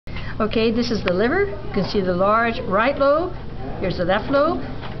Okay, this is the liver. You can see the large right lobe. Here's the left lobe.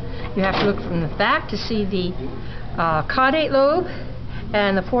 You have to look from the back to see the caudate lobe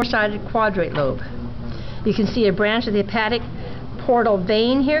and the four-sided quadrate lobe. You can see a branch of the hepatic portal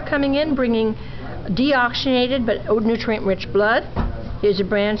vein here coming in, bringing deoxygenated but nutrient-rich blood. Here's a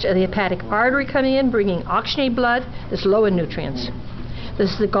branch of the hepatic artery coming in, bringing oxygenated blood that's low in nutrients.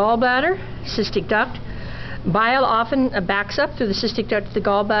 This is the gallbladder, cystic duct. Bile often backs up through the cystic duct to the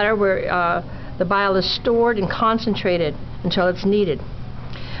gallbladder, where the bile is stored and concentrated until it's needed.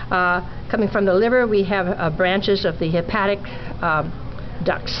 Coming from the liver, we have branches of the hepatic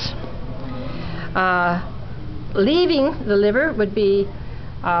ducts. Leaving the liver would be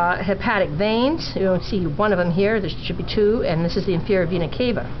hepatic veins. You don't see one of them here. There should be two, and this is the inferior vena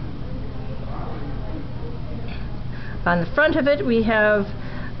cava. On the front of it, we have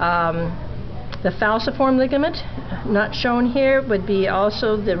the falciform ligament. Not shown here would be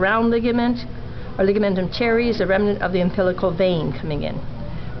also the round ligament, or ligamentum teres, a remnant of the umbilical vein coming in.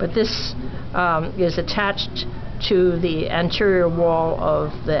 But this is attached to the anterior wall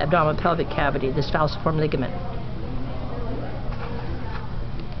of the abdominal pelvic cavity, this falciform ligament.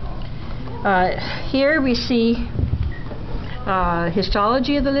 Here we see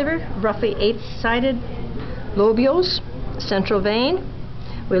histology of the liver, roughly 8-sided lobules, central vein.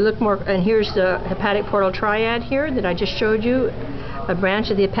 We look more, and here's the hepatic portal triad here that I just showed you, a branch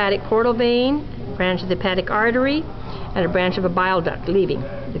of the hepatic portal vein, a branch of the hepatic artery, and a branch of a bile duct leaving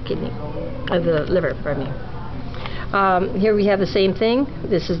the kidney, of the liver, pardon me. Here we have the same thing.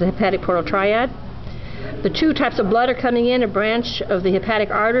 This is the hepatic portal triad. The two types of blood are coming in, a branch of the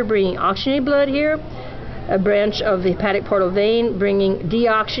hepatic artery bringing oxygenated blood here, a branch of the hepatic portal vein bringing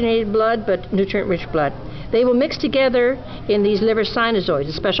deoxygenated blood but nutrient-rich blood. They will mix together in these liver sinusoids,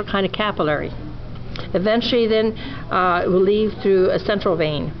 a special kind of capillary. Eventually then it will leave through a central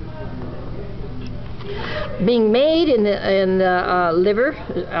vein. Being made in the liver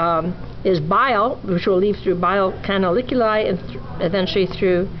is bile, which will leave through bile canaliculi and eventually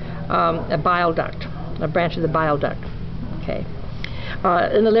through a bile duct, a branch of the bile duct. Okay.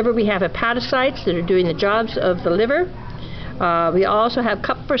 In the liver we have hepatocytes that are doing the jobs of the liver. We also have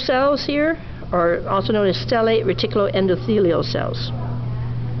Kupffer cells here, or also known as stellate reticuloendothelial cells.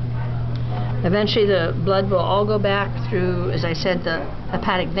 Eventually the blood will all go back through, as I said, the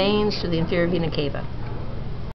hepatic veins to the inferior vena cava.